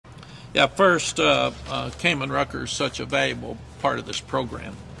Yeah, first, Kamen Rucker is such a valuable part of this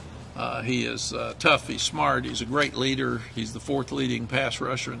program. He is tough, he's smart, he's a great leader, he's the fourth leading pass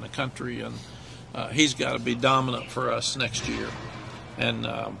rusher in the country, and he's got to be dominant for us next year.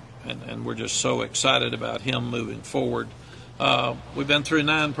 And we're just so excited about him moving forward. We've been through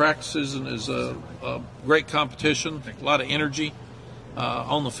 9 practices, and it's a great competition, a lot of energy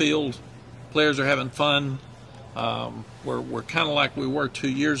on the field. Players are having fun. We're kind of like we were 2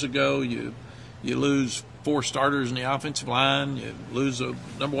 years ago. You lose 4 starters in the offensive line. You lose a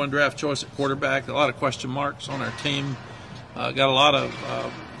number 1 draft choice at quarterback. A lot of question marks on our team. Got a lot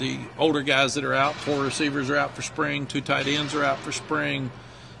of the older guys that are out. 4 receivers are out for spring. 2 tight ends are out for spring.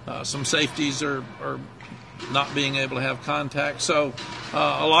 Some safeties are not being able to have contact. So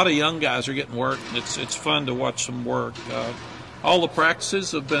a lot of young guys are getting work. It's fun to watch them work. All the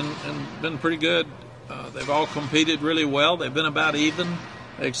practices have been pretty good. They've all competed really well. They've been about even,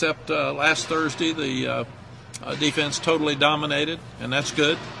 except last Thursday the defense totally dominated, and that's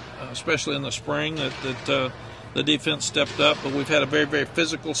good, especially in the spring that the defense stepped up. But we've had a very, very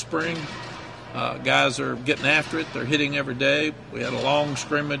physical spring. Guys are getting after it. They're hitting every day. We had a long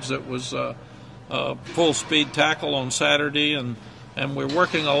scrimmage that was full-speed tackle on Saturday, and we're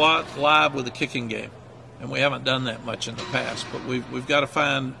working a lot live with the kicking game, and we haven't done that much in the past. But we've got to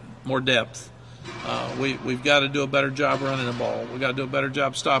find more depth. We've got to do a better job running the ball. We've got to do a better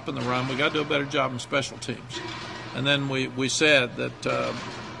job stopping the run. We've got to do a better job in special teams. And then we said that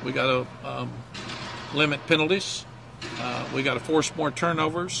we got to limit penalties. We got to force more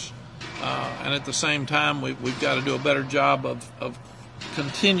turnovers. And at the same time, we've got to do a better job of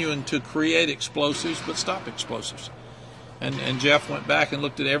continuing to create explosives but stop explosives. And Jeff went back and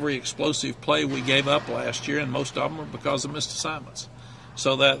looked at every explosive play we gave up last year, and most of them were because of missed assignments.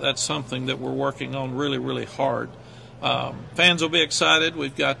 So that's something that we're working on really, really hard. Fans will be excited.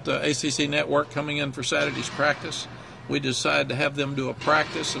 We've got ACC Network coming in for Saturday's practice. We decided to have them do a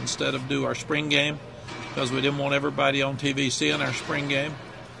practice instead of do our spring game because we didn't want everybody on TV seeing our spring game.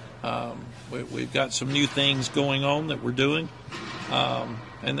 We've got some new things going on that we're doing.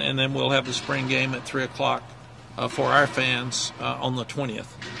 And then we'll have the spring game at 3 o'clock for our fans on the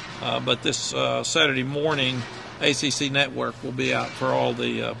 20th. But this Saturday morning, ACC Network will be out for all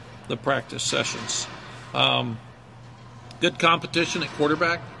the practice sessions. Good competition at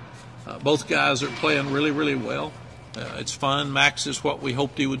quarterback. Both guys are playing really, really well. It's fun. Max is what we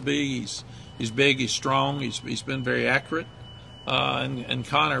hoped he would be. He's big, he's strong, he's been very accurate. And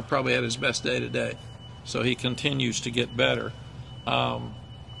Connor probably had his best day today. So he continues to get better.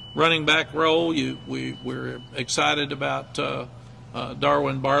 Running back role, we're excited about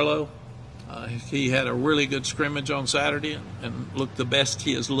Darwin Barlow. He had a really good scrimmage on Saturday and looked the best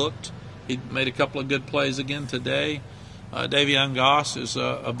he has looked. He made a couple of good plays again today. Davion Goss is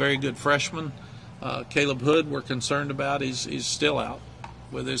a very good freshman. Caleb Hood, we're concerned about. He's still out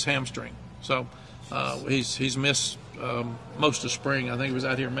with his hamstring. So he's missed most of spring. I think he was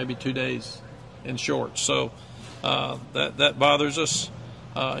out here maybe 2 days in shorts. So that bothers us.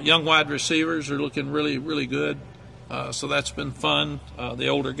 Young wide receivers are looking really, really good. So that's been fun. The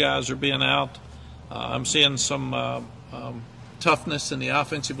older guys are being out. I'm seeing some toughness in the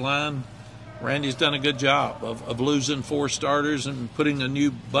offensive line. Randy's done a good job of losing 4 starters and putting a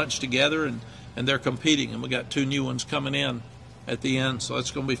new bunch together, and they're competing. And we got 2 new ones coming in at the end, so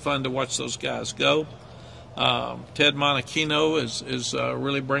it's going to be fun to watch those guys go. Ted Monachino is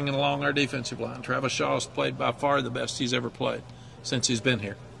really bringing along our defensive line. Travis Shaw has played by far the best he's ever played since he's been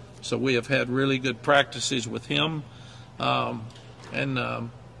here. So we have had really good practices with him. And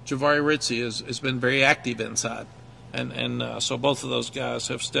Javari Ritzie has been very active inside. And so both of those guys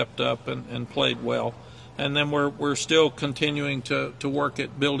have stepped up and played well. And then we're still continuing to work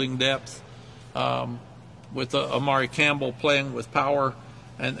at building depth with Amari Campbell playing with power.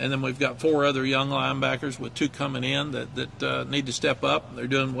 And then we've got 4 other young linebackers with 2 coming in that need to step up. They're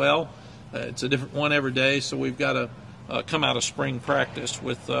doing well. It's a different one every day, so we've got to come out of spring practice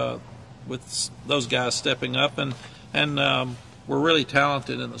with those guys stepping up. And we're really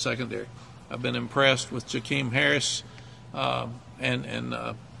talented in the secondary. I've been impressed with Jakeem Harris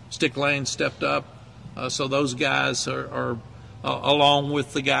and Stick Lane stepped up. So those guys are along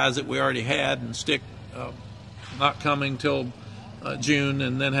with the guys that we already had, and Stick not coming till June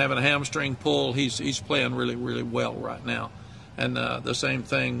and then having a hamstring pull. He's playing really, really well right now. And the same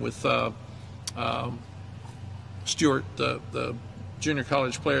thing with Stewart, the junior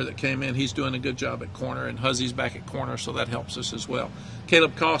college player that came in. He's doing a good job at corner, and Huzzy's back at corner, so that helps us as well.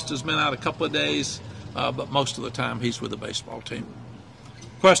 Caleb Costa's been out a couple of days, but most of the time he's with the baseball team.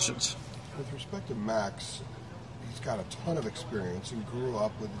 Questions? With respect to Max, he's got a ton of experience and grew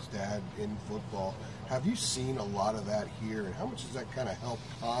up with his dad in football. Have you seen a lot of that here, and how much does that kind of help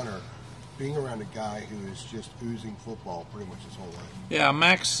Connor being around a guy who is just oozing football pretty much his whole life? Yeah,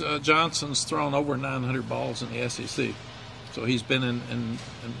 Max Johnson's thrown over 900 balls in the SEC. So he's been in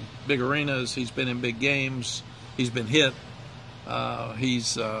big arenas. He's been in big games. He's been hit.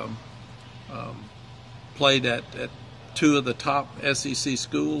 He's played at two of the top SEC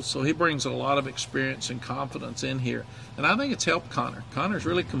schools. So he brings a lot of experience and confidence in here. And I think it's helped Connor. Connor's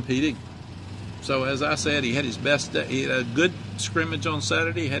really competing. So as I said, he had his best day. He had a good scrimmage on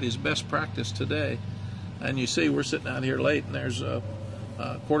Saturday. He had his best practice today. And you see we're sitting out here late, and there's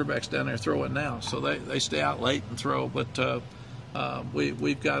quarterbacks down there throwing now. So they stay out late and throw. But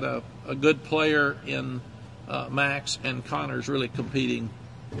we've got a good player in Max, and Connor's really competing.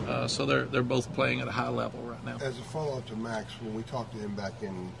 So they're both playing at a high level right now. As a follow-up to Max, when we talked to him back in,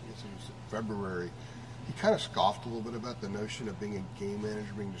 I guess it was February, he kind of scoffed a little bit about the notion of being a game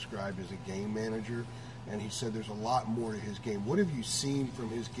manager, being described as a game manager, and he said there's a lot more to his game. What have you seen from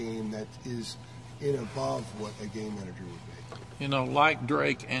his game that is in above what a game manager would be? You know, like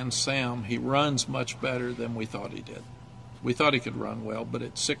Drake and Sam, he runs much better than we thought he did. We thought he could run well, but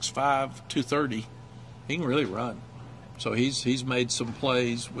at 6'5", 230, he can really run. So he's made some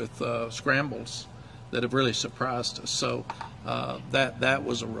plays with scrambles that have really surprised us. So that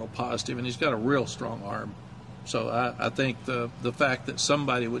was a real positive, and he's got a real strong arm. So I think the fact that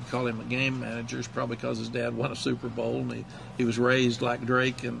somebody would call him a game manager is probably because his dad won a Super Bowl, and he was raised like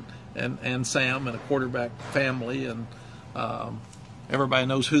Drake and Sam in a quarterback family, and everybody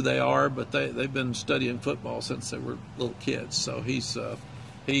knows who they are, but they've been studying football since they were little kids. So he's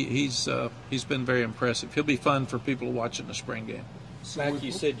been very impressive. He'll be fun for people to watch in the spring game. Mack,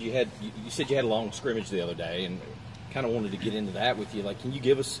 you said you had a long scrimmage the other day, and kind of wanted to get into that with you. Like, can you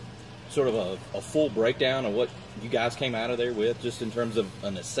give us sort of a full breakdown of what you guys came out of there with, just in terms of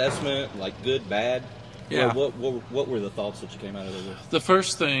an assessment, like good, bad? Yeah. What were the thoughts that you came out of there with? The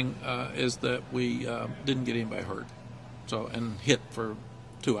first thing is that we didn't get anybody hurt, and hit for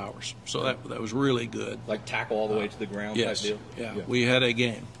 2 hours. So that was really good. Like tackle all the way to the ground yes, type deal? Yeah, we had a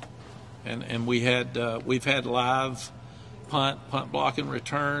game. And we've had live punt block and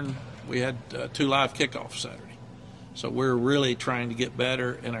return. We had 2 live kickoffs Saturday. So we're really trying to get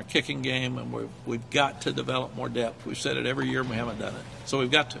better in our kicking game, and we've got to develop more depth. We've said it every year, and we haven't done it. So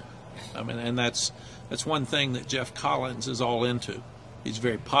we've got to. I mean, and that's one thing that Jeff Collins is all into. He's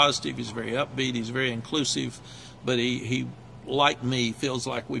very positive. He's very upbeat. He's very inclusive. But he like me, feels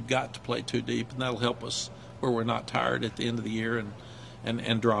like we've got to play too deep, and that'll help us where we're not tired at the end of the year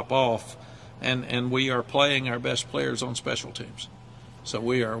and drop off. And we are playing our best players on special teams. So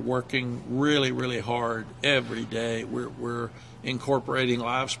we are working really, really hard every day. We're incorporating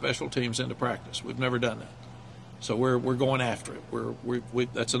live special teams into practice. We've never done that. So we're going after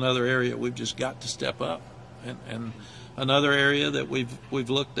it. That's another area we've just got to step up. And another area that we've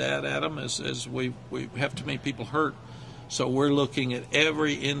looked at, Adam, is we have too many people hurt. So we're looking at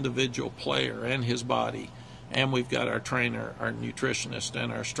every individual player and his body, and we've got our trainer, our nutritionist,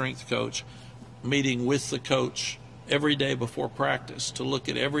 and our strength coach meeting with the coach every day before practice to look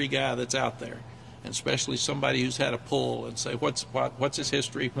at every guy that's out there, and especially somebody who's had a pull, and say what's his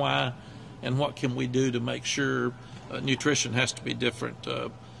history, why, and what can we do to make sure nutrition has to be different,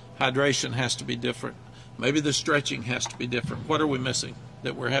 hydration has to be different, maybe the stretching has to be different. What are we missing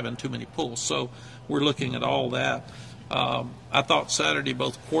that we're having too many pulls? So we're looking at all that. I thought Saturday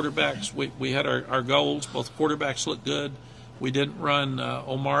both quarterbacks, we had our goals. Both quarterbacks looked good. We didn't run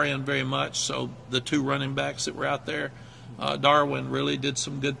Omarion very much, so the 2 running backs that were out there, Darwin really did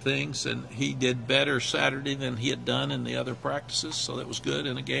some good things, and he did better Saturday than he had done in the other practices, so that was good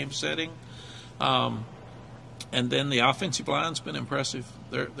in a game setting. And then the offensive line's been impressive.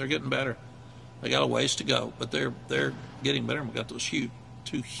 They're getting better. They got a ways to go, but they're getting better. And we got those 2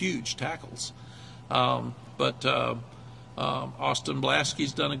 huge tackles. But Austin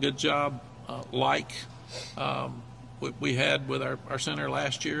Blaskey's done a good job. We had with our center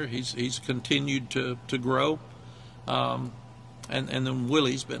last year, he's continued to grow. And then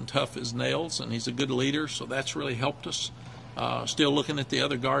Willie's been tough as nails, and he's a good leader, so that's really helped us. Still looking at the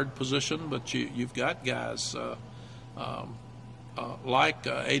other guard position, but you've got guys like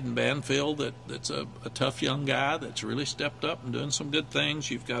Aiden Banfield that's a tough young guy that's really stepped up and doing some good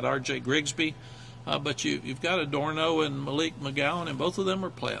things. You've got R.J. Grigsby, but you've got Adorno and Malik McGowan, and both of them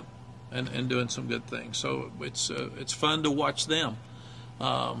are playing and doing some good things. So it's fun to watch them.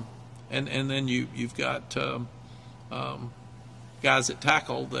 And then you've got guys that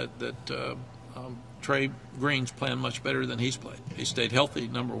tackle that Trey Green's playing much better than he's played. He stayed healthy,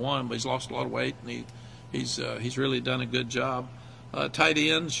 number one, but he's lost a lot of weight, and He's really done a good job. Tight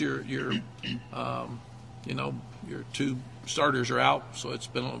ends, your two starters are out, so it's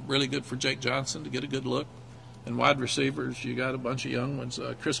been really good for Jake Johnson to get a good look. And wide receivers, you got a bunch of young ones.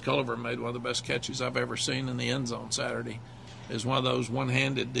 Chris Culliver made one of the best catches I've ever seen in the end zone Saturday. It's one of those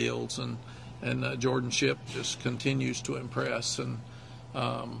one-handed deals, and Jordan Shipp just continues to impress. And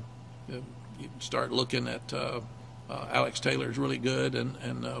you start looking at Alex Taylor's really good,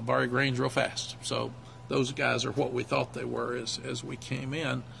 and Barry Green's real fast. So those guys are what we thought they were as we came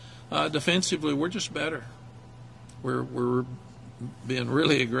in. Defensively, we're just better. We're being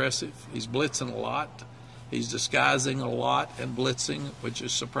really aggressive. He's blitzing a lot. He's disguising a lot and blitzing, which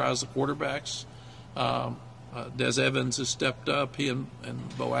has surprised the quarterbacks. Des Evans has stepped up. He and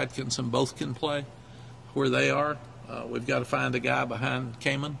Bo Atkinson both can play where they are. We've got to find a guy behind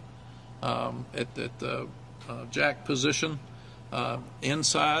Kenan at the jack position.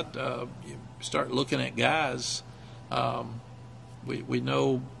 Inside, you start looking at guys. We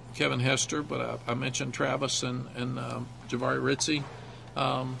know Kevin Hester, but I mentioned Travis and Javari Ritzie,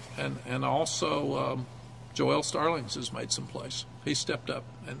 and also Joel Starlings has made some plays. He stepped up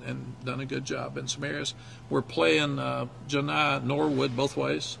and done a good job in some areas. We're playing Janai Norwood both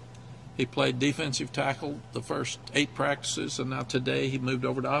ways. He played defensive tackle the first 8 practices, and now today he moved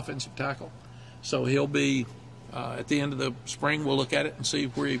over to offensive tackle. So he'll be, at the end of the spring, we'll look at it and see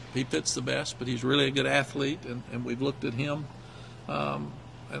where he fits the best, but he's really a good athlete, and we've looked at him.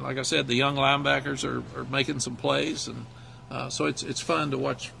 And like I said, the young linebackers are making some plays, and so it's fun to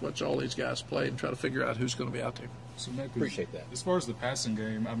watch all these guys play and try to figure out who's going to be out there. So Mack, appreciate that. As far as the passing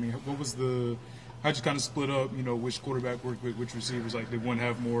game, I mean, how'd you kind of split up? Which quarterback worked with which receivers? Like, did one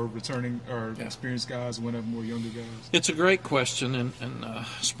have more returning or experienced guys, and one have more younger guys? It's a great question, and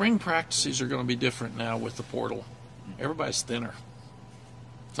spring practices are going to be different now with the portal. Everybody's thinner,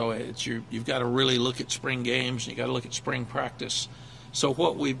 so you've got to really look at spring games, and you got to look at spring practice. So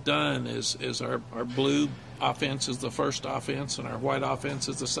what we've done is our blue offense is the first offense, and our white offense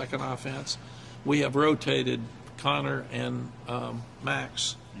is the second offense. We have rotated Connor and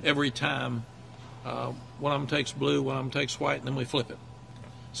Max every time. One of them takes blue, one of them takes white, and then we flip it.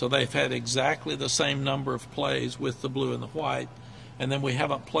 So they've had exactly the same number of plays with the blue and the white, and then we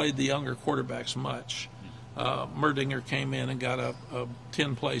haven't played the younger quarterbacks much. Merdinger came in and got a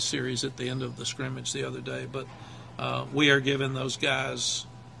 10-play series at the end of the scrimmage the other day, but we are giving those guys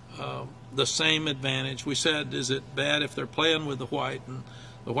the same advantage. We said, is it bad if they're playing with the white, and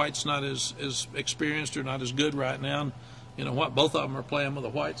the white's not as experienced or not as good right now? And you know what? Both of them are playing with the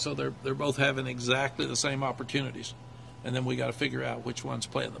white, so they're both having exactly the same opportunities. And then we got to figure out which one's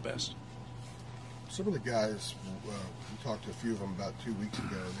playing the best. Some of the guys, we talked to a few of them about 2 weeks ago,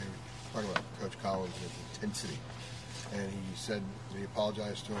 and they were talking about Coach Collins and his intensity. And he said, he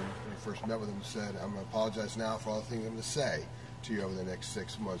apologized to him when he first met with him, and said, I'm going to apologize now for all the things I'm going to say to you over the next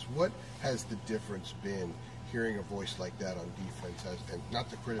 6 months. What has the difference been hearing a voice like that on defense, and not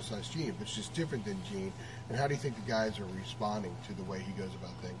to criticize Gene, but it's just different than Gene, and how do you think the guys are responding to the way he goes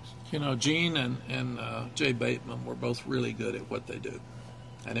about things? Gene and Jay Bateman were both really good at what they do,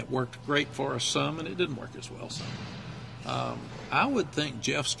 and it worked great for us some, and it didn't work as well some. I would think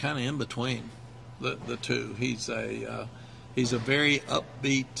Jeff's kind of in between the two. He's a very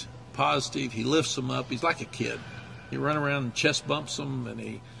upbeat, positive. He lifts them up. He's like a kid. He run around and chest bumps them, and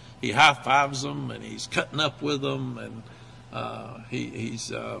he high fives them, and he's cutting up with them, and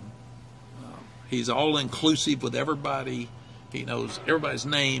he's all inclusive with everybody. He knows everybody's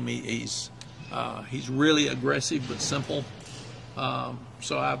name. He's really aggressive but simple.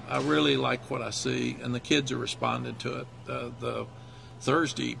 So I really like what I see, and the kids are responding to it. The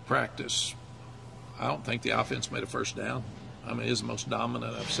Thursday practice, I don't think the offense made a first down. I mean, it is the most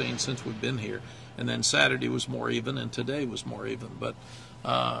dominant I've seen since we've been here. And then Saturday was more even, and today was more even. But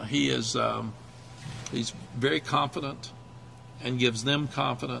he's very confident and gives them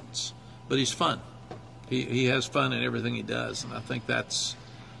confidence. But he's fun. He has fun in everything he does, and I think that's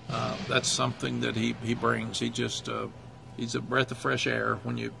something that he brings. He's a breath of fresh air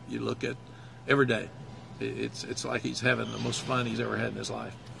when you look at every day. It's like he's having the most fun he's ever had in his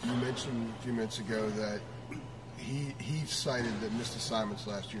life. You mentioned a few minutes ago that he cited that missed assignments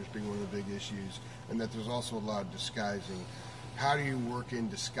last year as being one of the big issues, and that there's also a lot of disguising. How do you work in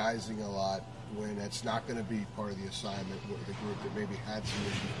disguising a lot when it's not going to be part of the assignment with the group that maybe had some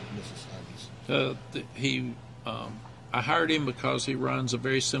issues with missed assignments? I hired him because he runs a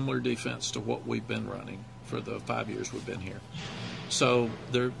very similar defense to what we've been running for the 5 years we've been here. So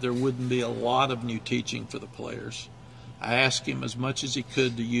there wouldn't be a lot of new teaching for the players. I asked him as much as he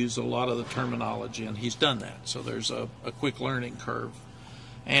could to use a lot of the terminology, and he's done that. So there's a quick learning curve.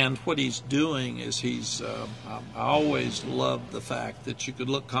 And what he's doing is I always loved the fact that you could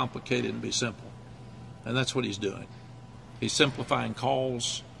look complicated and be simple. And that's what he's doing. He's simplifying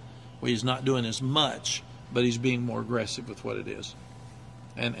calls where he's not doing as much, but he's being more aggressive with what it is.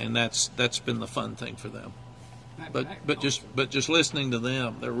 And that's been the fun thing for them. But just listening to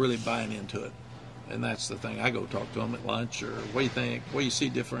them, they're really buying into it. And that's the thing. I go talk to them at lunch, or what do you think? What do you see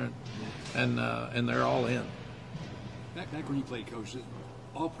different? And they're all in. Back when you played, Coach,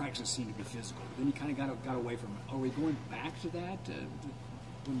 all practices seemed to be physical. Then you kind of got away from it. Are we going back to that?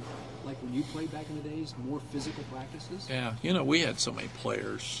 When you played back in the days, more physical practices? Yeah. We had so many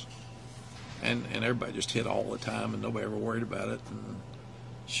players, and everybody just hit all the time, and nobody ever worried about it. And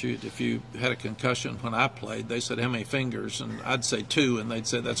shoot, if you had a concussion when I played, they said, how many fingers? And I'd say 2, and they'd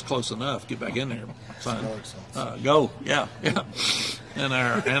say, that's close enough. Get back in there, son. Go. Yeah. And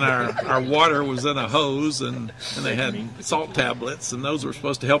our water was in a hose, and they had salt tablets, and those were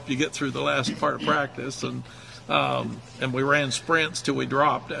supposed to help you get through the last part of practice. And we ran sprints till we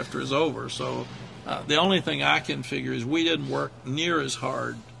dropped after it was over. So the only thing I can figure is we didn't work near as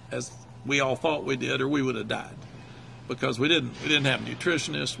hard as we all thought we did, or we would have died. Because we didn't have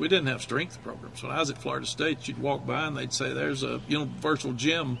nutritionists, we didn't have strength programs. When I was at Florida State, you'd walk by and they'd say, there's a universal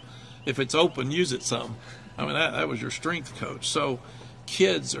gym. If it's open, use it some. I mean, that was your strength coach. So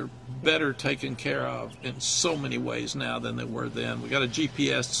kids are better taken care of in so many ways now than they were then. We got a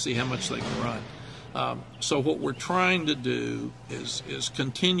GPS to see how much they can run. So what we're trying to do is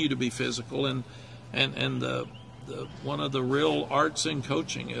continue to be physical, and the one of the real arts in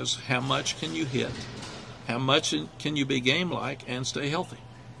coaching is how much can you hit, how much can you be game-like and stay healthy,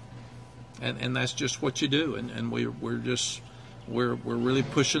 and that's just what you do. And we're really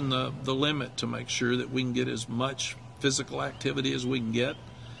pushing the limit to make sure that we can get as much physical activity as we can get,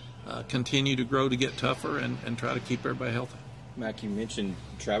 continue to grow to get tougher, and try to keep everybody healthy. Mack, you mentioned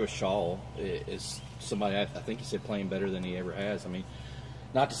Travis Shaw is somebody I think you said playing better than he ever has. I mean,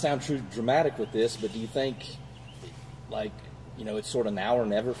 not to sound too dramatic with this, but do you think, it's sort of now or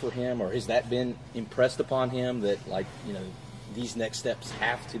never for him, or has that been impressed upon him that, these next steps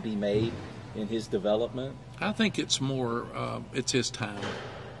have to be made in his development? I think it's more, it's his time.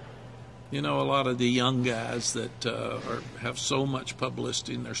 A lot of the young guys that have so much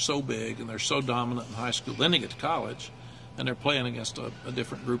publicity, and they're so big, and they're so dominant in high school, then they get to college, and they're playing against a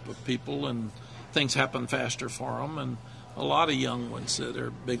different group of people, and things happen faster for them, and a lot of young ones that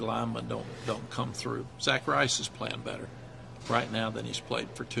are big linemen don't come through. Zach Rice is playing better right now than he's played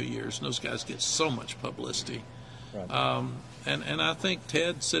for 2 years, and those guys get so much publicity. Right. And I think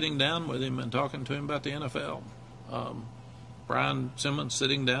Ted sitting down with him and talking to him about the NFL, Brian Simmons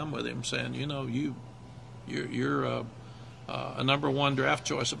sitting down with him saying, you're a number 1 draft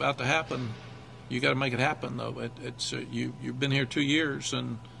choice about to happen. You got to make it happen, though. You've been here 2 years,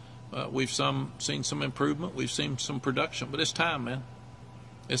 and we've seen some improvement. We've seen some production, but it's time, man.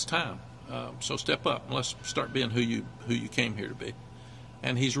 It's time. So step up and let's start being who you came here to be.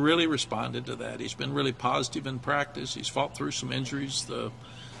 And he's really responded to that. He's been really positive in practice. He's fought through some injuries.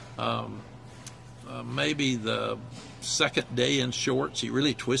 Maybe the second day in shorts, he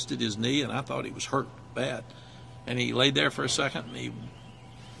really twisted his knee, and I thought he was hurt bad. And he laid there for a second, and he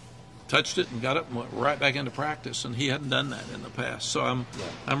touched it and got up and went right back into practice, and he hadn't done that in the past. So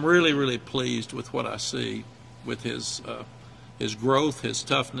I'm really, really pleased with what I see with his growth, his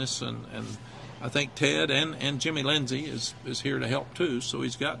toughness, and I think Ted and Jimmy Lindsey is here to help too. So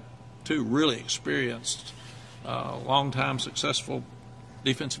he's got 2 really experienced, long-time successful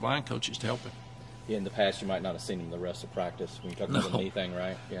defensive line coaches to help him. Yeah, in the past you might not have seen him the rest of practice when you talk about the knee thing,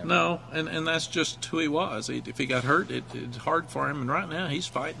 right? Yeah. No, and that's just who he was. If he got hurt, it's hard for him, and right now he's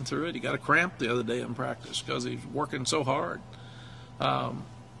fighting through it. He got a cramp the other day in practice because he's working so hard.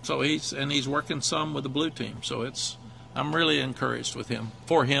 So he's working some with the blue team. So I'm really encouraged with him,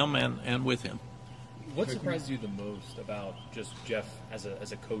 for him, and with him. What surprised you the most about just Jeff as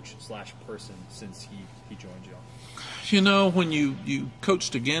a coach / person since he joined you? When you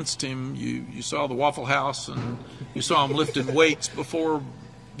coached against him, you saw the Waffle House, and you saw him lifting weights before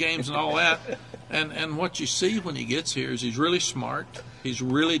games and all that. And what you see when he gets here is he's really smart, he's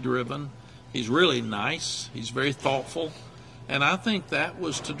really driven, he's really nice, he's very thoughtful. And I think that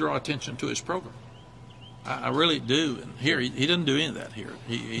was to draw attention to his program. I really do. And here, he didn't do any of that here.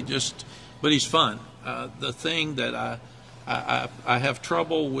 But he's fun. The thing that I have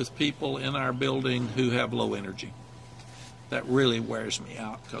trouble with people in our building who have low energy. That really wears me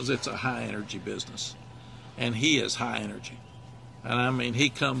out because it's a high-energy business. And he is high energy. And, I mean, he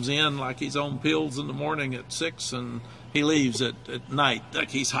comes in like he's on pills in the morning at 6, and he leaves at night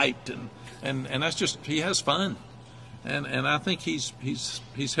like he's hyped. And that's just – he has fun. And I think he's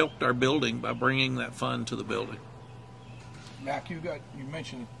helped our building by bringing that fun to the building. Mack, you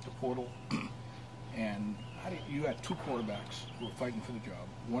mentioned the portal, and you had two quarterbacks who were fighting for the job.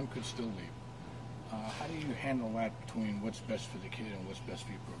 One could still leave. How do you handle that between what's best for the kid and what's best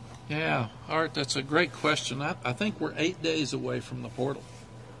for your program? Yeah, Art, that's a great question. I think we're 8 days away from the portal.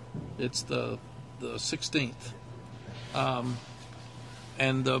 It's the 16th.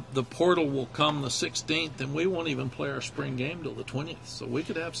 And the portal will come the 16th, and we won't even play our spring game till the 20th. So we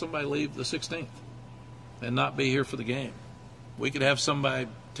could have somebody leave the 16th and not be here for the game. We could have somebody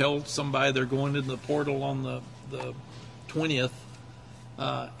tell somebody they're going into the portal on the 20th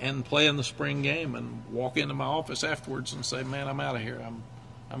and play in the spring game and walk into my office afterwards and say, man, I'm out of here.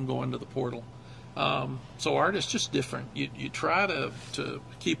 I'm going to the portal. So Art, it's just different. You try to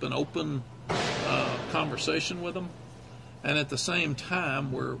keep an open conversation with them. And at the same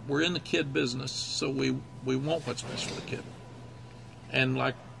time, we're in the kid business, so we want what's best for the kid. And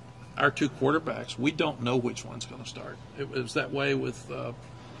like our two quarterbacks, we don't know which one's going to start. It was that way with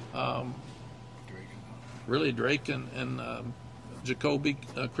Drake and Jacoby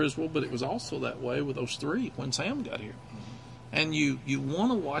Criswell, but it was also that way with those three when Sam got here. And you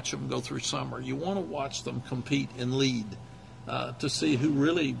want to watch them go through summer. You want to watch them compete and lead to see who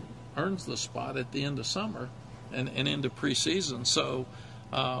really earns the spot at the end of summer and into preseason. So,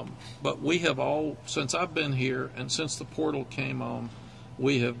 but we have all, since I've been here and since the portal came on,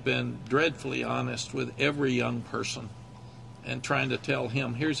 we have been dreadfully honest with every young person and trying to tell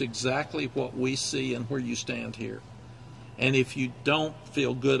him, here's exactly what we see and where you stand here. And if you don't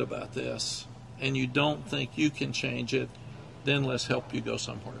feel good about this and you don't think you can change it, then let's help you go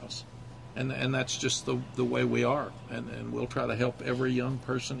somewhere else. And that's just the way we are. And we'll try to help every young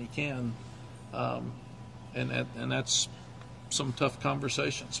person he can. And that's some tough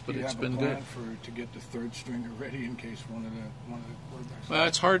conversations, but it's been good. Do you have a plan to get the third stringer ready in case one of the quarterbacks? Well,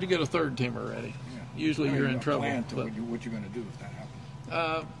 it's hard to get a third teamer ready. Yeah. Usually you're in trouble. Plan to what you're going to do if that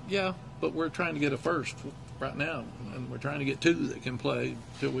happens. Yeah, but we're trying to get a first right now, and we're trying to get two that can play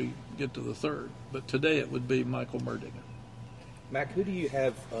till we get to the third. But today it would be Michael Merdinger. Mack, who do you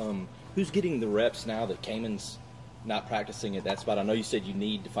have? Who's getting the reps now that Kenan's not practicing at that spot? I know you said you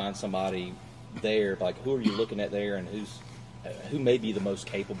need to find somebody there. Like, who are you looking at there, and who may be the most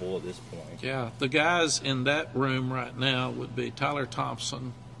capable at this point? Yeah, the guys in that room right now would be Tyler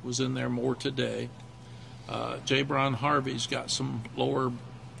Thompson was in there more today. J. Bron Harvey's got some lower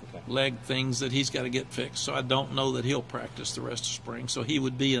leg things that he's got to get fixed, so I don't know that he'll practice the rest of spring. So he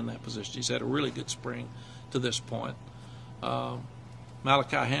would be in that position. He's had a really good spring to this point.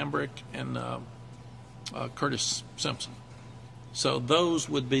 Malachi Hambrick and Curtis Simpson. So those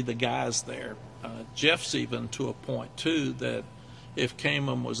would be the guys there. Jeff's even to a point, too, that if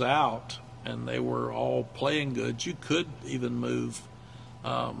Kamen was out and they were all playing good, you could even move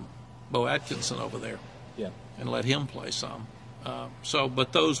Bo Atkinson over there and let him play some.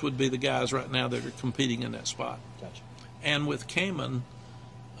 But those would be the guys right now that are competing in that spot. Gotcha. And with Kamen,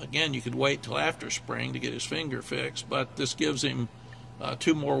 again, you could wait till after spring to get his finger fixed, but this gives him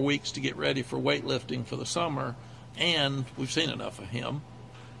 2 more weeks to get ready for weightlifting for the summer, and we've seen enough of him.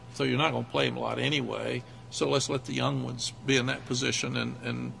 So you're not going to play him a lot anyway. So let's let the young ones be in that position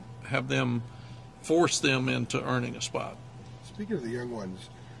and have them force them into earning a spot. Speaking of the young ones,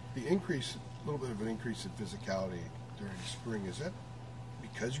 the increase, a little bit of an increase in physicality during spring, is that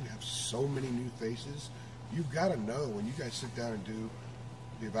because you have so many new faces? You've got to know when you guys sit down and do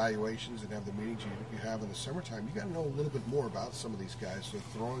the evaluations and have the meetings you have in the summertime, you got to know a little bit more about some of these guys. So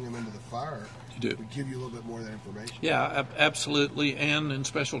throwing them into the fire would give you a little bit more of that information. Yeah, absolutely. And in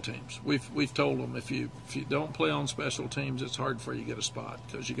special teams, we've told them if you don't play on special teams, it's hard for you to get a spot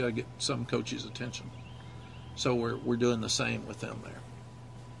because you got to get some coach's attention. So we're doing the same with them there.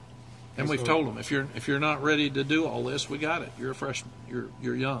 And we've told them if you're not ready to do all this, we got it. You're a freshman.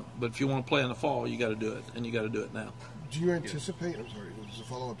 You're young. But if you want to play in the fall, you got to do it, and you got to do it now. Do you anticipate? I'm sorry. As a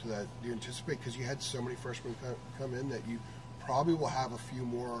follow-up to that, do you anticipate, because you had so many freshmen come in, that you probably will have a few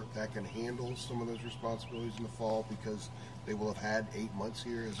more that can handle some of those responsibilities in the fall because they will have had 8 months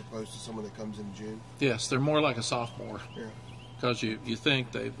here as opposed to someone that comes in June? Yes, they're more like a sophomore. Yeah. Because you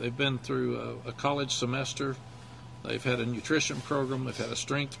think they've been through a college semester. They've had a nutrition program, they've had a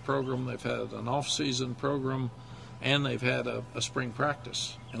strength program, they've had an off-season program, and they've had a spring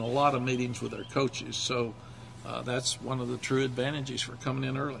practice and a lot of meetings with their coaches. So that's one of the true advantages for coming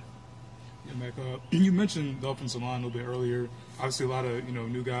in early. Yeah, Mack, you mentioned the offensive line a little bit earlier. Obviously, a lot of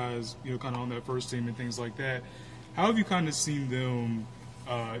new guys, kind of on that first team and things like that. How have you kind of seen them,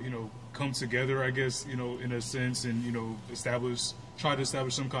 come together? I guess in a sense, and try to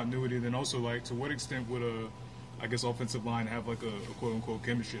establish some continuity. Then also, like, to what extent would a I guess, offensive line have like a quote unquote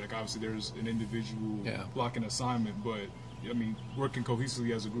chemistry. Like obviously there's an individual blocking assignment, but I mean working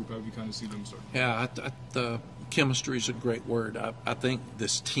cohesively as a group. How do you kind of see them start? Yeah, the chemistry is a great word. I think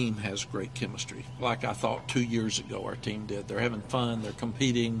this team has great chemistry. Like I thought 2 years ago our team did. They're having fun. They're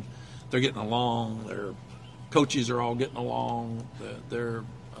competing. They're getting along. Their coaches are all getting along.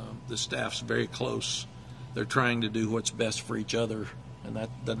 The staff's very close. They're trying to do what's best for each other, and that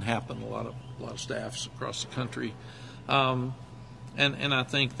doesn't happen a lot of staffs across the country. And I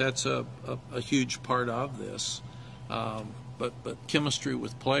think that's a huge part of this. But chemistry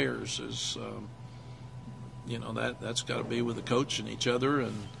with players is, that's got to be with the coach and each other.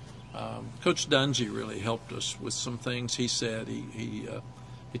 And Coach Dungy really helped us with some things. He said he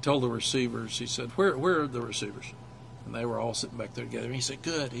told the receivers, he said, where are the receivers? And they were all sitting back there together. And he said,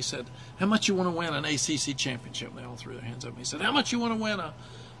 good. He said, how much you want to win an ACC championship? And they all threw their hands up. He said, how much you want to win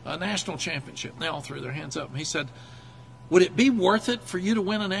a national championship? And they all threw their hands up. And he said, would it be worth it for you to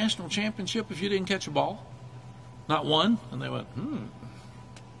win a national championship if you didn't catch a ball? Not one? And they went,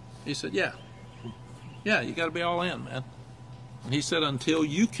 He said, yeah, you got to be all in, man. And he said, until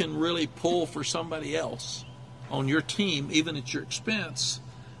you can really pull for somebody else on your team, even at your expense,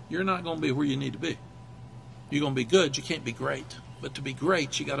 you're not going to be where you need to be. You're going to be good. You can't be great. But to be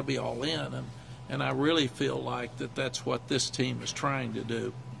great, you got to be all in. And I really feel like that's what this team is trying to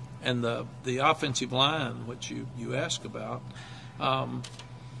do. And the offensive line, which you ask about,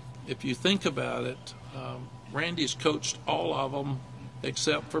 if you think about it, Randy's coached all of them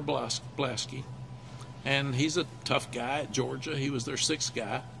except for Blasky. And he's a tough guy at Georgia. He was their sixth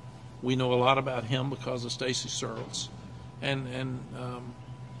guy. We know a lot about him because of Stacy Searles. And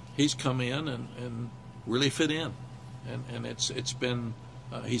he's come in and really fit in. And it's been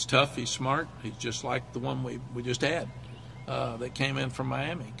he's tough, he's smart. He's just like the one we just had that came in from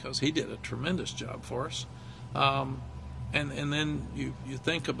Miami, because he did a tremendous job for us. And then you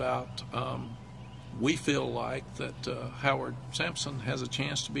think about we feel like that Howard Sampson has a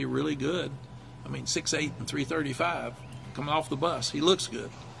chance to be really good. I mean, 6'8" and 335 coming off the bus. He looks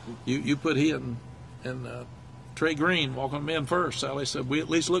good. You put he and Trey Green walking them in first. Sally said, we at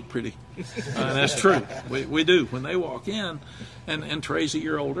least look pretty. And that's true. We do when they walk in. And Trey's a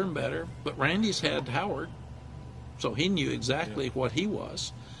year older and better. But Randy's had Howard, so he knew exactly what he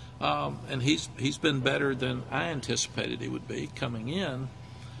was. And he's been better than I anticipated he would be coming in.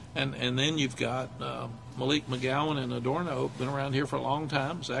 And then you've got Malik McGowan and Adorno, been around here for a long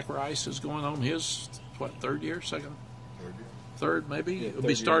time. Zach Rice is going on his, third year? Third, maybe? Yeah, it'll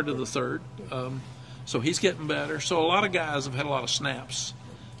be start of the third. So he's getting better. So a lot of guys have had a lot of snaps,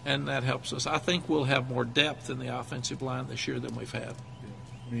 and that helps us. I think we'll have more depth in the offensive line this year than we've had.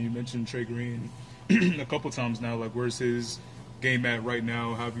 I mean, you mentioned Trey Green a couple times now. Like, where's his game at right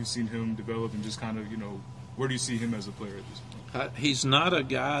now? How have you seen him develop, and just kind of, where do you see him as a player at this point? He's not a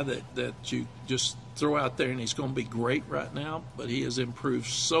guy that you just throw out there and he's going to be great right now, but he has improved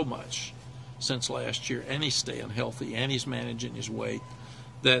so much since last year, and he's staying healthy, and he's managing his weight,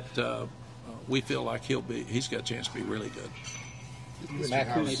 that we feel like he's got a chance to be really good.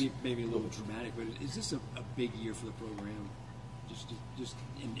 Mack, maybe a little dramatic, but is this a big year for the program, just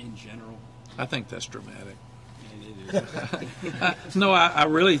in general? I think that's dramatic. It is. No, I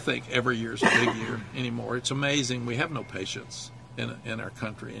really think every year is a big year anymore. It's amazing. We have no patience in our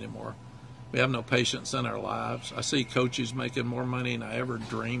country anymore. We have no patience in our lives. I see coaches making more money than I ever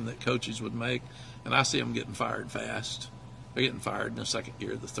dreamed that coaches would make, and I see them getting fired fast. They're getting fired in the second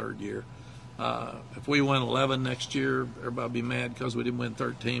year, the third year. If we win 11 next year, everybody will be mad because we didn't win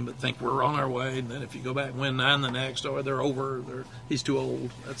 13, but think we're on our way. And then if you go back and win 9 the next, they're over. He's too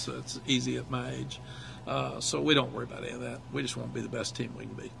old. That's easy at my age. So we don't worry about any of that. We just want to be the best team we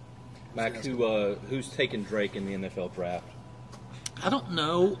can be. Mack, who's taking Drake in the NFL draft? I don't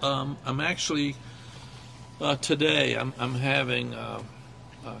know. I'm actually today. I'm having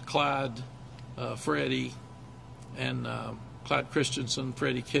Clyde, Freddie, and Clyde Christensen,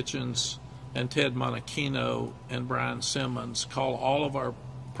 Freddie Kitchens, and Ted Monachino and Brian Simmons call all of our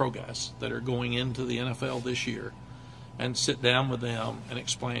pro guys that are going into the NFL this year and sit down with them and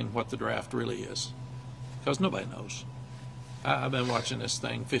explain what the draft really is, because nobody knows. I've been watching this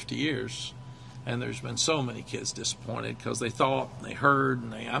thing 50 years, and there's been so many kids disappointed because they thought and they heard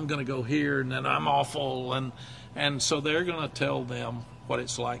and I'm going to go here and then I'm awful, and so they're going to tell them what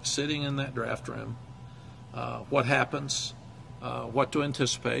it's like sitting in that draft room, what happens, what to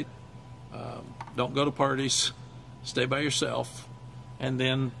anticipate. Don't go to parties, stay by yourself, and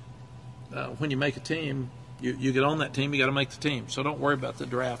then when you make a team, you get on that team, you got to make the team. So don't worry about the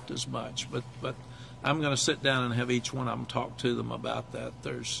draft as much. But I'm going to sit down and have each one of them talk to them about that.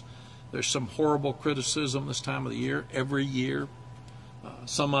 There's There's some horrible criticism this time of the year, every year.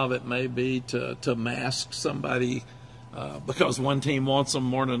 Some of it may be to mask somebody because one team wants them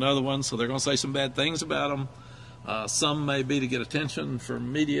more than another one, so they're going to say some bad things about them. Some may be to get attention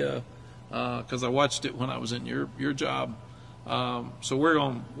from media, because I watched it when I was in your job.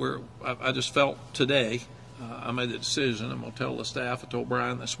 So I just felt today, I made the decision. I'm going to tell the staff. I told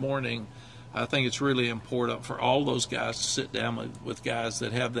Brian this morning. I think it's really important for all those guys to sit down with guys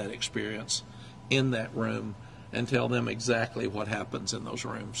that have that experience in that room and tell them exactly what happens in those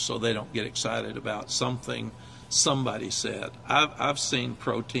rooms, so they don't get excited about something somebody said. I've seen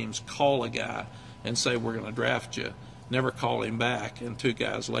pro teams call a guy and say, we're going to draft you, never call him back, and 2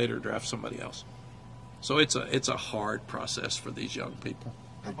 guys later draft somebody else. So it's a hard process for these young people.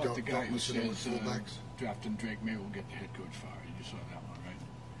 How about the guy who listen to says fullbacks? drafting Drake May will get the head coach fired? You saw that one, right?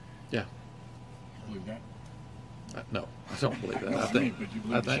 Yeah. You believe that? No, I don't believe that. No, I think, but you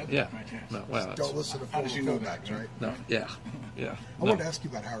believe he said yeah. that, right? Yes. No, well, Don't listen to How does he know fullbacks, that, right? no, yeah. I No. wanted to ask you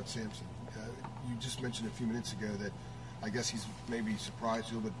about Howard Sampson. You just mentioned a few minutes ago that I guess he's maybe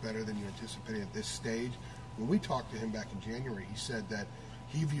surprised a little bit better than you anticipated at this stage. When we talked to him back in January, he said that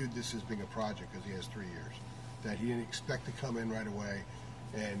he viewed this as being a project because he has 3 years, that he didn't expect to come in right away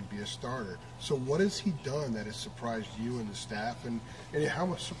and be a starter. So what has he done that has surprised you and the staff? And how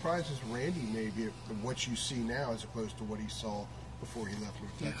much surprises Randy maybe of what you see now as opposed to what he saw before he left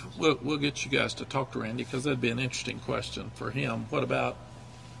North Texas? We'll get you guys to talk to Randy, because that'd be an interesting question for him. What about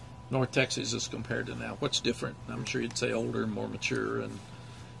North Texas as compared to now? What's different? I'm sure you'd say older and more mature,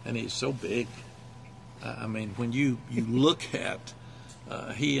 and he's so big. I mean, when you look at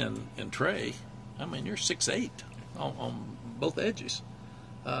he and Trey, I mean, you're 6'8" on both edges,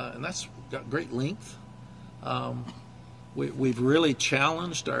 and that's got great length. We've really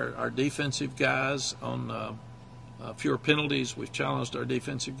challenged our defensive guys on fewer penalties. We've challenged our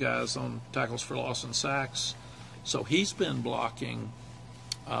defensive guys on tackles for loss and sacks. So he's been blocking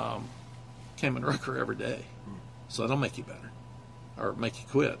Kenan Rucker every day. So that'll make you better or make you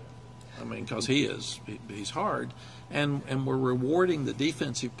quit. I mean, because he's hard. And we're rewarding the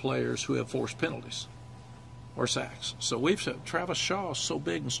defensive players who have forced penalties or sacks. So we've said Travis Shaw is so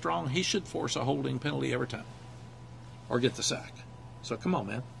big and strong, he should force a holding penalty every time or get the sack. So come on,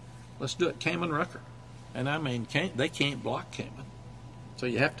 man. Let's do it. Kenan Rucker. And I mean, they can't block Kenan. So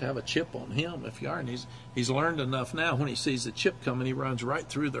you have to have a chip on him if you are. And he's learned enough now. When he sees the chip coming, he runs right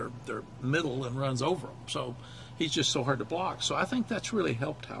through their middle and runs over them. So he's just so hard to block. So I think that's really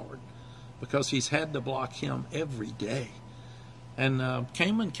helped Howard, because he's had to block him every day. And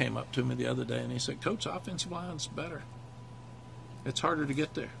Kenan came up to me the other day and he said, Coach, offensive line's better. It's harder to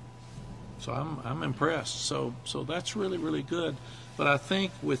get there. So I'm impressed. So that's really, really good. But I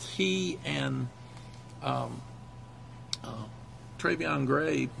think with he and Travion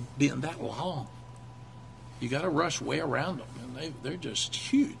Gray being that long, you got to rush way around them, and they're just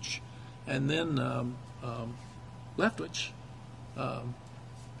huge. And then Leftwich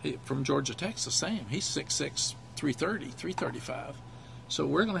from Georgia Tech's the same. He's 6'6", 330, 335. So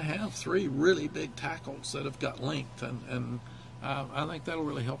we're going to have 3 really big tackles that have got length, and I think that'll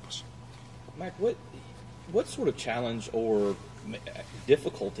really help us. Mack, what sort of challenge or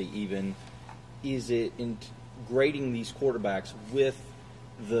difficulty even is it in grading these quarterbacks with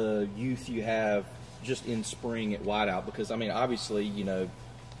the youth you have just in spring at wideout? Because, I mean, obviously, you know,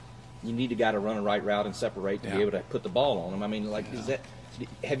 you need a guy to run a right route and separate to be able to put the ball on him. I mean, like, is that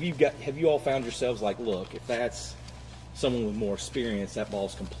 – have you all found yourselves like, look, if that's someone with more experience, that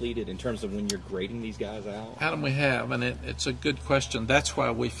ball's completed in terms of when you're grading these guys out? Adam, we have, and it's a good question. That's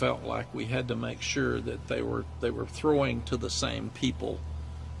why we felt like we had to make sure that they were throwing to the same people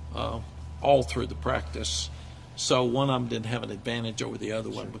all through the practice. So one of them didn't have an advantage over the other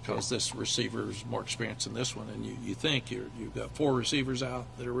one because this receiver is more experienced than this one. And you think you've got 4 receivers out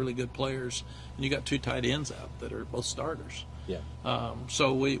that are really good players, and you got 2 tight ends out that are both starters. Yeah.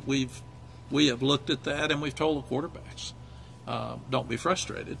 So we have looked at that, and we've told the quarterbacks, don't be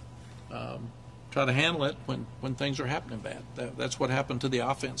frustrated. Try to handle it when things are happening bad. That's what happened to the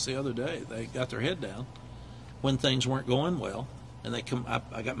offense the other day. They got their head down when things weren't going well, and I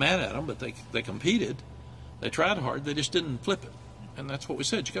got mad at them, but they competed. They tried hard. They just didn't flip it, and that's what we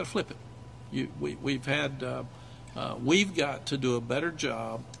said. You got to flip it. We've got to do a better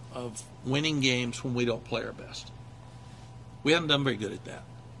job of winning games when we don't play our best. We haven't done very good at that,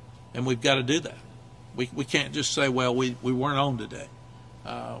 and we've got to do that. We can't just say, well, we weren't on today.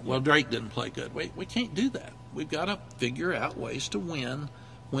 Well, Drake didn't play good. We can't do that. We've got to figure out ways to win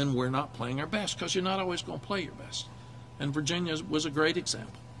when we're not playing our best, because you're not always going to play your best. And Virginia was a great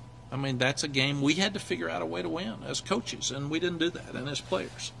example. I mean, that's a game we had to figure out a way to win as coaches, and we didn't do that, and as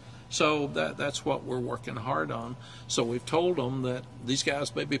players. So that's what we're working hard on. So we've told them that these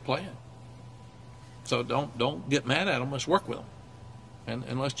guys may be playing. So don't get mad at them. Let's work with them,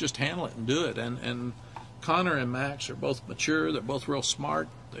 and let's just handle it and do it. And Connor and Max are both mature. They're both real smart.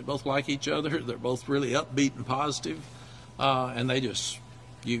 They both like each other. They're both really upbeat and positive. And they just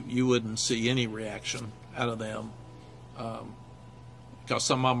you wouldn't see any reaction out of them. Because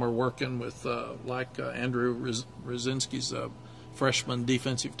some of them are working with, Andrew Rosinski's freshman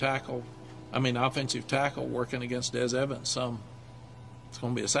offensive tackle working against Des Evans. It's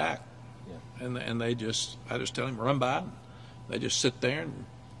going to be a sack. Yeah. And I just tell him, run by it. They just sit there and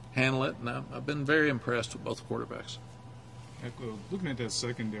handle it. And I've been very impressed with both quarterbacks. Looking at that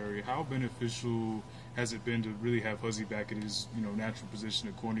secondary, how beneficial has it been to really have Huzzy back at his natural position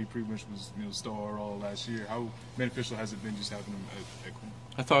at corner? He pretty much was star all last year. How beneficial has it been just having him at corner?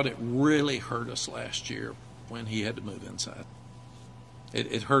 I thought it really hurt us last year when he had to move inside.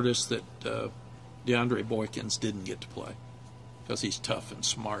 It hurt us that DeAndre Boykins didn't get to play because he's tough and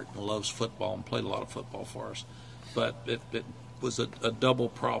smart and loves football and played a lot of football for us. But it was a double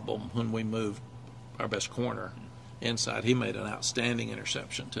problem when we moved our best corner inside. He made an outstanding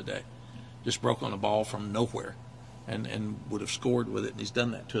interception today. Just broke on a ball from nowhere and would have scored with it, and he's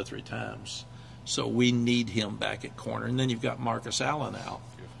done that 2 or 3 times. So we need him back at corner. And then you've got Marcus Allen out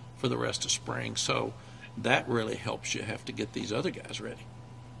for the rest of spring. So that really helps you have to get these other guys ready.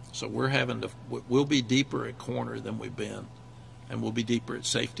 So we'll be deeper at corner than we've been, and we'll be deeper at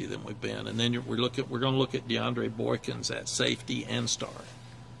safety than we've been. And then we're going to look at DeAndre Boykins at safety and star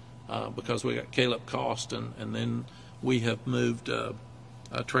because we got Caleb Cost, and then we have moved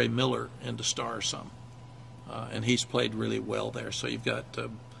Trey Miller into star some, and he's played really well there. So you've got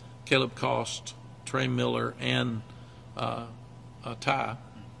Caleb Cost, Trey Miller, and Ty.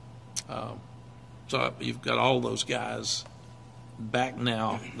 So you've got all those guys back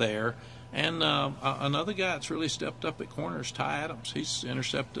now there. And another guy that's really stepped up at corner is Ty Adams. He's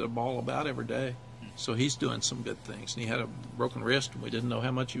intercepted a ball about every day. So he's doing some good things. And he had a broken wrist, and we didn't know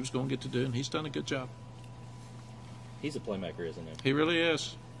how much he was going to get to do, and he's done a good job. He's a playmaker, isn't he? He really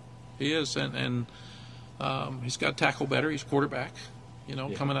is. He is. And he's got to tackle better. He's quarterback,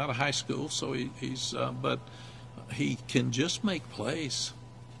 coming out of high school. So but he can just make plays.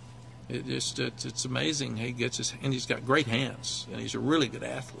 It's amazing. And he's got great hands, and he's a really good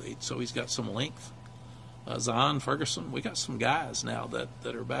athlete. So he's got some length. Zion Ferguson, we got some guys now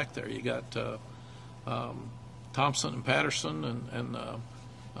that are back there. You got Thompson and Patterson and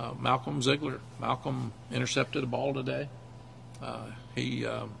Malcolm Ziegler. Malcolm intercepted a ball today.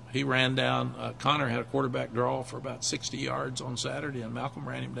 He ran down. Connor had a quarterback draw for about 60 yards on Saturday, and Malcolm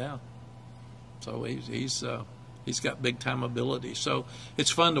ran him down. So he's got big time ability. So it's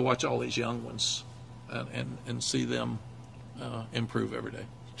fun to watch all these young ones and see them improve every day.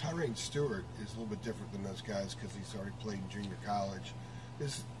 Tyrone Stewart is a little bit different than those guys because he's already played in junior college.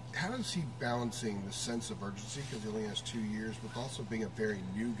 How is he balancing the sense of urgency because he only has 2 years, with also being a very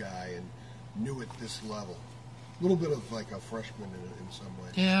new guy and new at this level? A little bit of like a freshman in some way.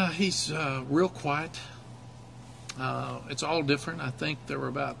 Yeah, he's real quiet. It's all different. I think there were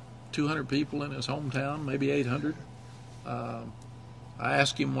about 200 people in his hometown, maybe 800. I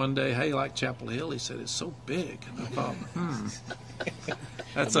asked him one day, "Hey, you like Chapel Hill?" He said, "It's so big." And I thought,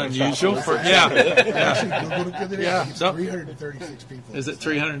 that's unusual for It's 336 people. Is it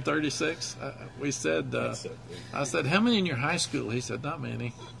 336? We said, I said, "How many in your high school?" He said, "Not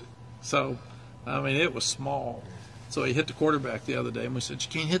many." So, it was small. So he hit the quarterback the other day, and we said, "You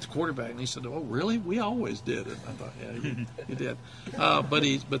can't hit the quarterback." And he said, "Oh, really? We always did it." I thought, yeah, he did.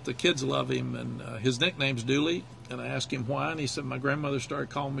 But the kids love him, and his nickname's Dooley. And I asked him why, and he said, "My grandmother started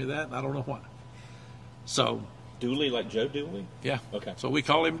calling me that, and I don't know why." So Dooley, like Joe Dooley? Yeah. Okay. So we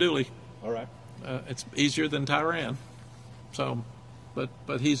call him Dooley. All right. It's easier than Tyran. So, but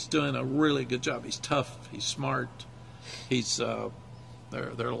he's doing a really good job. He's tough. He's smart. He's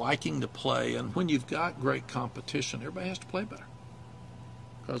they're liking to play, and when you've got great competition, everybody has to play better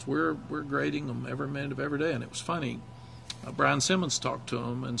because we're grading them every minute of every day. And it was funny. Brian Simmons talked to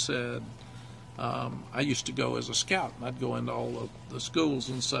him and said, I used to go as a scout, and I'd go into all of the schools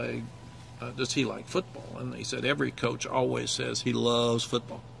and say, does he like football? And he said every coach always says he loves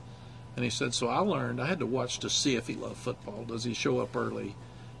football. And he said, so I learned I had to watch to see if he loved football. Does he show up early?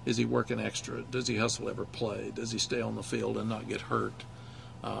 Is he working extra? Does he hustle every play? Does he stay on the field and not get hurt?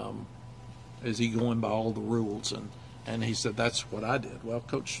 Is he going by all the rules? And he said, that's what I did. Well,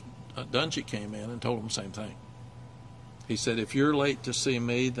 Coach Dungy came in and told him the same thing. He said, if you're late to see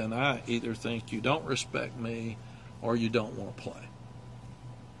me, then I either think you don't respect me or you don't want to play.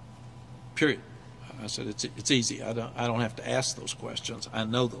 Period. I said, it's easy. I don't have to ask those questions. I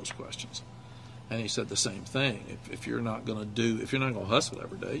know those questions. And he said the same thing. If you're not going to hustle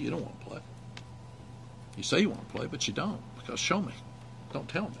every day, you don't want to play. You say you want to play, but you don't, because show me. Don't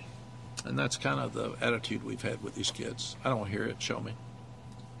tell me. And that's kind of the attitude we've had with these kids. I don't want to hear it. Show me.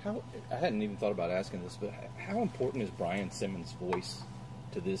 I hadn't even thought about asking this, but how important is Brian Simmons' voice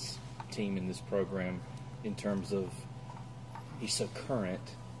to this team and this program in terms of he's so current?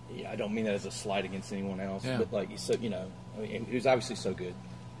 Yeah, I don't mean that as a slight against anyone else, but like he's so, I mean, he was obviously so good,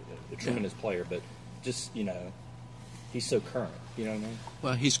 a tremendous player, but just, he's so current. You know what I mean?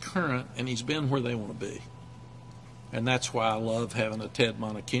 Well, he's current, and he's been where they want to be. And that's why I love having a Ted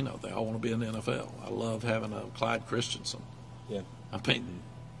Monachino. They all want to be in the NFL. I love having a Clyde Christensen. Yeah. I mean,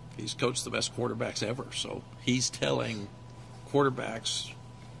 he's coached the best quarterbacks ever. So he's telling quarterbacks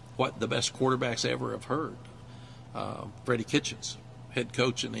what the best quarterbacks ever have heard. Freddie Kitchens, head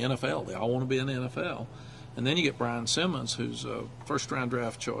coach in the NFL. They all want to be in the NFL. And then you get Brian Simmons, who's a first-round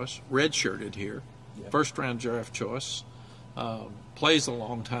draft choice, redshirted here, first-round draft choice, plays a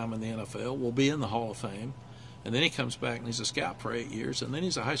long time in the NFL, will be in the Hall of Fame. And then he comes back and he's a scout for 8 years, and then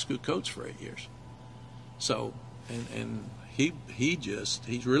he's a high school coach for 8 years. So, and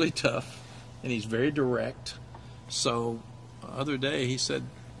he's really tough, and he's very direct. So, the other day he said,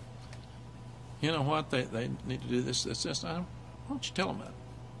 you know what, they need to do this. Why don't you tell them that?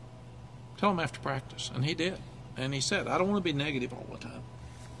 Tell them after practice. And he did. And he said, I don't want to be negative all the time.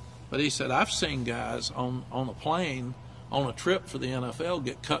 But he said, I've seen guys on a plane on a trip for the NFL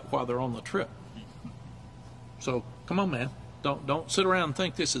get cut while they're on the trip. So come on, man. Don't sit around and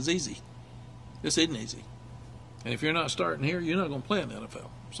think this is easy. This isn't easy. And if you're not starting here, you're not going to play in the NFL.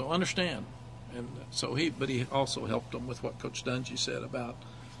 So understand. And so he also helped them with what Coach Dungy said about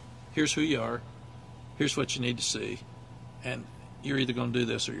here's who you are, here's what you need to see, and you're either going to do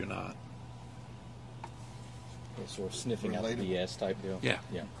this or you're not. Sort of sniffing out the BS type deal. Yeah.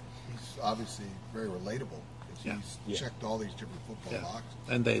 He's obviously very relatable. He's checked all these different football boxes.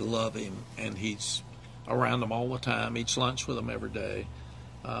 And they love him, and he's around them all the time, eats lunch with them every day.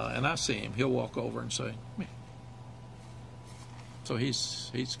 And I see him. He'll walk over and say, me. So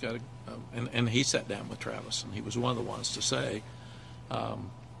he's got and he sat down with Travis, and he was one of the ones to say,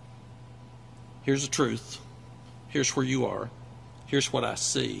 here's the truth. Here's where you are. Here's what I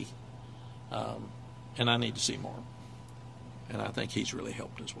see. And I need to see more. And I think he's really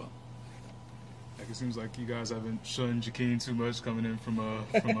helped as well. It seems like you guys haven't shunned Jakeem too much coming in from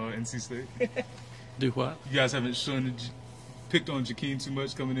NC State. Do what? You guys haven't picked on Jakeem too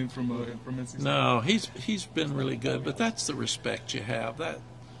much coming in from NC State? No, he's been really good, but that's the respect you have.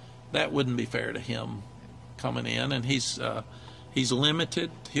 That wouldn't be fair to him coming in, and he's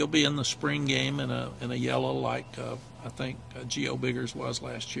limited. He'll be in the spring game in a yellow like I think Gio Biggers was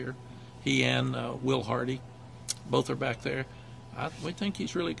last year. He and Will Hardy, both are back there. We think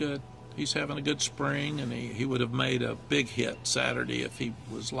he's really good. He's having a good spring, and he would have made a big hit Saturday if he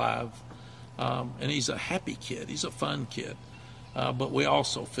was live. And he's a happy kid. He's a fun kid. But we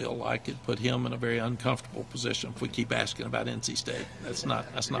also feel like it put him in a very uncomfortable position if we keep asking about NC State. That's not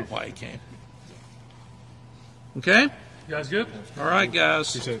why he came. Okay? You guys good? All right,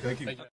 guys. Appreciate it. Thank you.